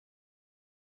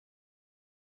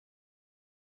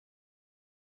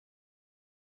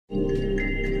Hello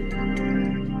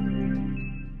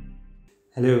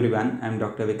everyone, I am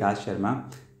Dr. Vikas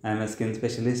Sharma. I am a skin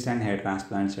specialist and hair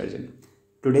transplant surgeon.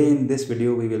 Today in this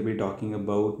video we will be talking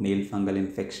about nail fungal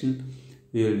infection.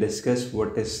 We will discuss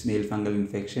what is nail fungal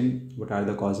infection, what are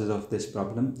the causes of this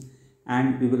problem,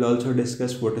 and we will also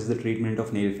discuss what is the treatment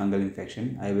of nail fungal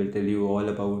infection. I will tell you all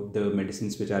about the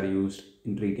medicines which are used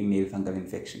in treating nail fungal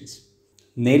infections.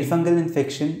 Nail fungal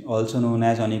infection, also known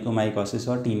as onychomycosis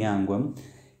or tinea unguium,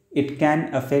 it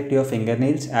can affect your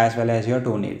fingernails as well as your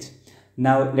toenails.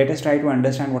 Now let us try to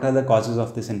understand what are the causes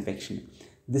of this infection.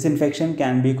 This infection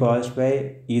can be caused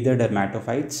by either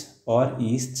dermatophytes or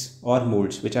yeasts or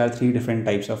molds, which are three different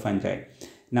types of fungi.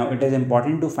 Now it is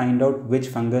important to find out which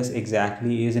fungus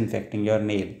exactly is infecting your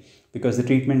nail because the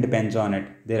treatment depends on it.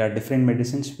 There are different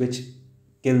medicines which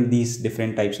kill these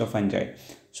different types of fungi.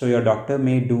 So your doctor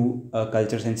may do a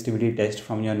culture sensitivity test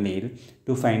from your nail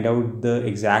to find out the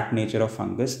exact nature of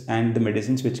fungus and the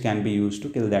medicines which can be used to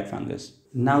kill that fungus.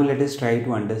 Now let us try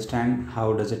to understand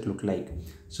how does it look like.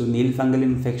 So nail fungal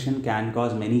infection can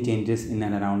cause many changes in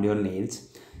and around your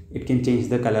nails. It can change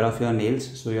the color of your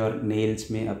nails, so your nails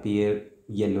may appear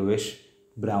yellowish,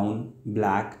 brown,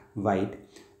 black, white,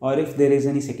 or if there is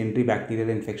any secondary bacterial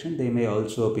infection, they may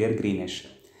also appear greenish.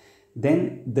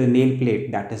 Then the nail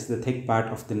plate, that is the thick part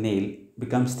of the nail,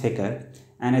 becomes thicker,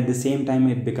 and at the same time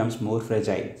it becomes more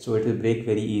fragile, so it will break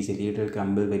very easily, it will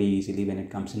crumble very easily when it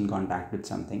comes in contact with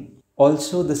something.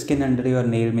 Also, the skin under your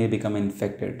nail may become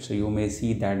infected, so you may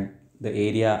see that the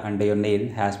area under your nail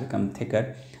has become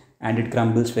thicker and it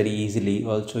crumbles very easily.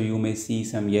 Also, you may see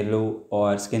some yellow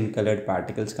or skin colored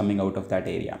particles coming out of that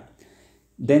area.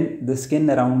 Then the skin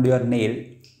around your nail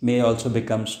may also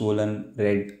become swollen,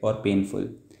 red or painful.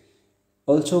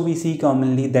 Also, we see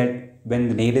commonly that when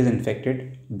the nail is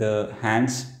infected, the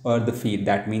hands or the feet,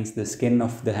 that means the skin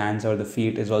of the hands or the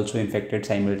feet, is also infected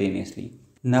simultaneously.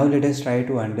 Now let us try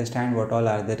to understand what all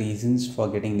are the reasons for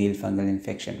getting nail fungal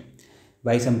infection.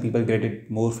 Why some people get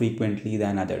it more frequently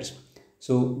than others.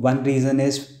 So one reason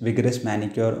is vigorous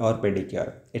manicure or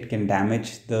pedicure. It can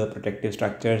damage the protective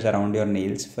structures around your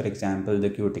nails, for example the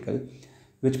cuticle,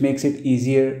 which makes it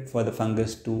easier for the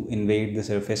fungus to invade the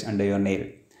surface under your nail.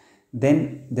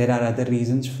 Then there are other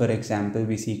reasons. For example,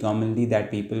 we see commonly that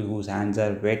people whose hands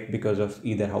are wet because of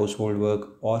either household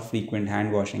work or frequent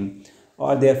hand washing,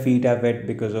 or their feet are wet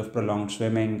because of prolonged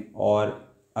swimming or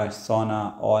a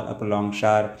sauna or a prolonged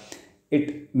shower,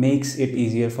 it makes it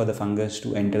easier for the fungus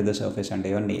to enter the surface under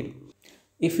your nail.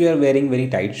 If you are wearing very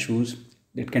tight shoes,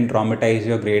 it can traumatize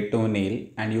your great toenail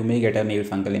and you may get a nail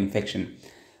fungal infection.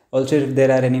 Also, if there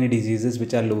are any diseases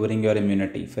which are lowering your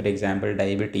immunity, for example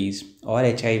diabetes or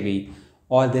HIV,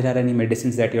 or there are any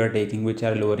medicines that you are taking which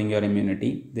are lowering your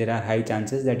immunity, there are high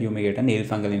chances that you may get a nail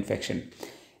fungal infection.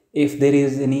 If there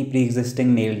is any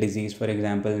pre-existing nail disease, for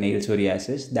example nail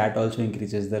psoriasis, that also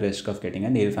increases the risk of getting a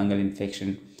nail fungal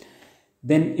infection.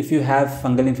 Then if you have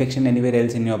fungal infection anywhere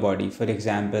else in your body, for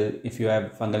example if you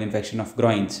have fungal infection of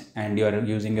groins and you are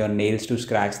using your nails to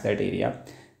scratch that area,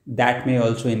 that may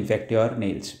also infect your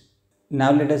nails.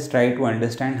 Now let us try to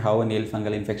understand how a nail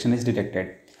fungal infection is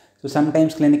detected. So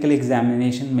sometimes clinical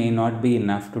examination may not be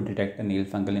enough to detect a nail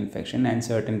fungal infection and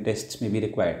certain tests may be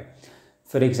required.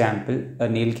 For example, a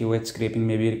nail cuvette scraping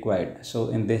may be required. So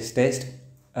in this test,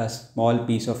 a small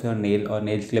piece of your nail or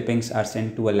nail clippings are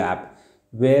sent to a lab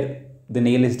where the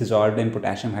nail is dissolved in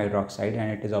potassium hydroxide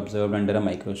and it is observed under a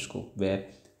microscope where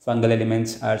fungal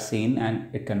elements are seen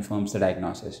and it confirms the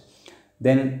diagnosis.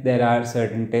 Then there are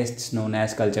certain tests known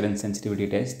as culture and sensitivity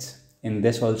tests. In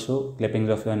this also,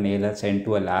 clippings of your nail are sent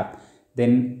to a lab.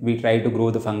 Then we try to grow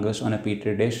the fungus on a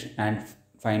petri dish and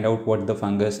find out what the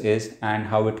fungus is and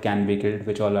how it can be killed,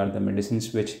 which all are the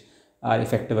medicines which are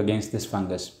effective against this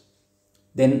fungus.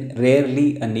 Then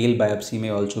rarely a nail biopsy may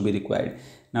also be required.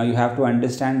 Now you have to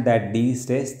understand that these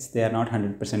tests, they are not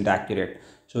 100% accurate.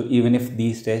 So even if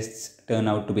these tests turn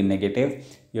out to be negative,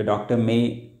 your doctor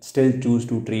may still choose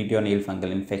to treat your nail fungal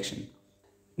infection.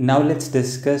 Now let's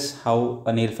discuss how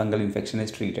a nail fungal infection is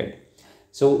treated.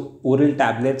 So oral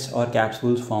tablets or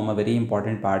capsules form a very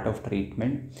important part of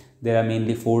treatment. There are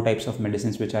mainly 4 types of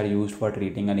medicines which are used for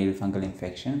treating a nail fungal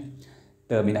infection: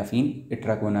 terbinafine,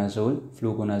 itraconazole,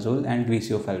 fluconazole and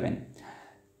griseofulvin.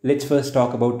 Let's first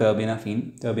talk about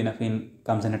terbinafine. Terbinafine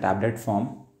comes in a tablet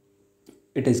form.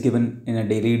 It is given in a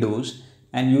daily dose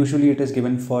and usually it is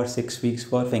given for 6 weeks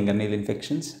for fingernail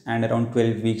infections and around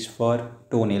 12 weeks for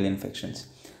toenail infections.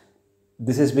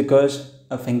 This is because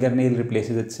a fingernail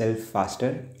replaces itself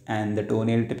faster and the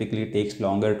toenail typically takes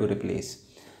longer to replace.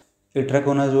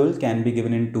 Itraconazole can be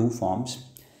given in 2 forms.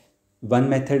 One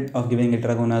method of giving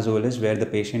itraconazole is where the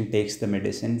patient takes the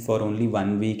medicine for only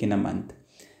 1 week in a month.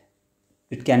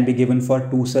 It can be given for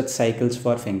 2 such cycles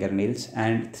for fingernails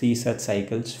and 3 such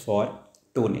cycles for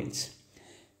toenails.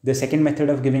 The second method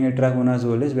of giving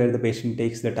itraconazole is where the patient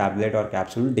takes the tablet or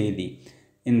capsule daily.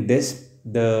 In this,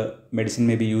 the medicine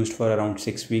may be used for around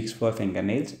 6 weeks for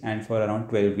fingernails and for around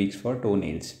 12 weeks for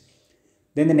toenails.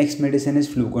 Then the next medicine is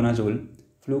fluconazole.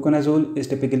 Fluconazole is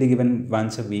typically given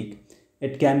once a week.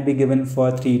 It can be given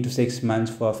for 3 to 6 months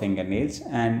for fingernails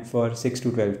and for 6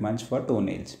 to 12 months for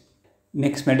toenails.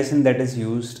 Next medicine that is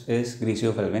used is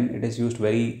griseofulvin. It is used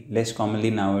very less commonly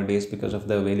nowadays because of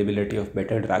the availability of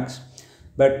better drugs,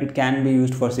 but it can be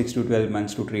used for 6 to 12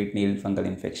 months to treat nail fungal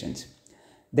infections.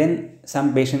 Then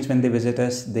some patients, when they visit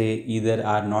us, they either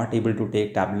are not able to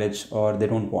take tablets or they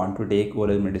don't want to take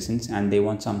oral medicines and they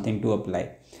want something to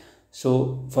apply.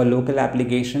 So for local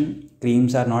application,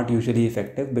 creams are not usually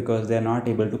effective because they are not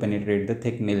able to penetrate the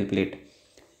thick nail plate.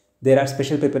 There are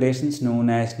special preparations known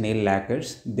as nail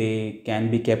lacquers. They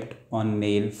can be kept on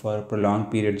nail for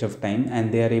prolonged periods of time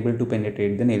and they are able to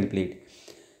penetrate the nail plate.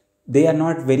 They are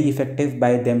not very effective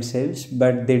by themselves,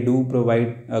 but they do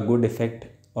provide a good effect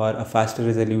or a faster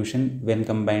resolution when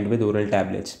combined with oral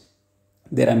tablets.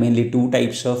 There are mainly 2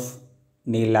 types of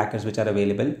nail lacquers which are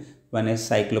available. One is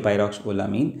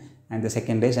cyclopyroxolamine and the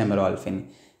second is amorolfine.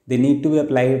 They need to be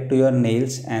applied to your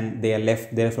nails and they are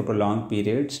left there for prolonged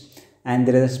periods. And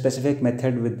there is a specific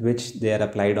method with which they are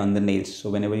applied on the nails. So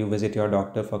whenever you visit your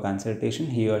doctor for consultation,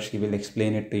 he or she will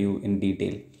explain it to you in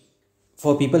detail.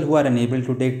 For people who are unable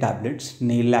to take tablets,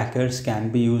 nail lacquers can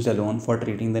be used alone for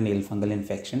treating the nail fungal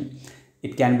infection.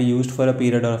 It can be used for a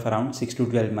period of around 6 to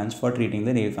 12 months for treating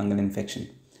the nail fungal infection.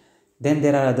 Then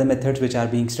there are other methods which are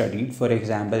being studied. For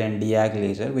example, Nd:YAG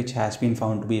laser, which has been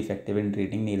found to be effective in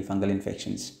treating nail fungal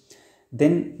infections.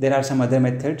 Then there are some other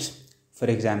methods. For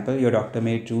example, your doctor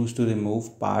may choose to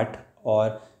remove part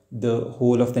or the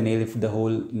whole of the nail if the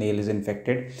whole nail is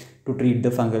infected to treat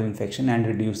the fungal infection and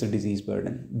reduce the disease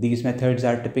burden. These methods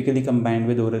are typically combined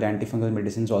with oral antifungal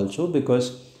medicines also,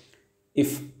 because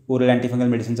if oral antifungal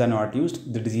medicines are not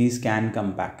used, the disease can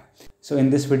come back. So in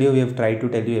this video, we have tried to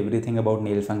tell you everything about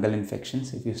nail fungal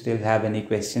infections. If you still have any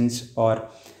questions or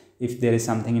if there is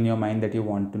something in your mind that you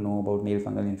want to know about nail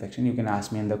fungal infection, you can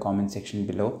ask me in the comment section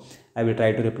below. I will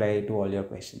try to reply to all your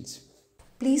questions.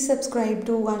 Please subscribe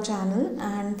to our channel,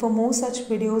 and for more such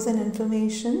videos and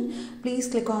information, please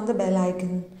click on the bell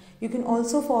icon. You can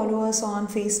also follow us on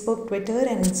Facebook, Twitter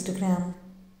and Instagram.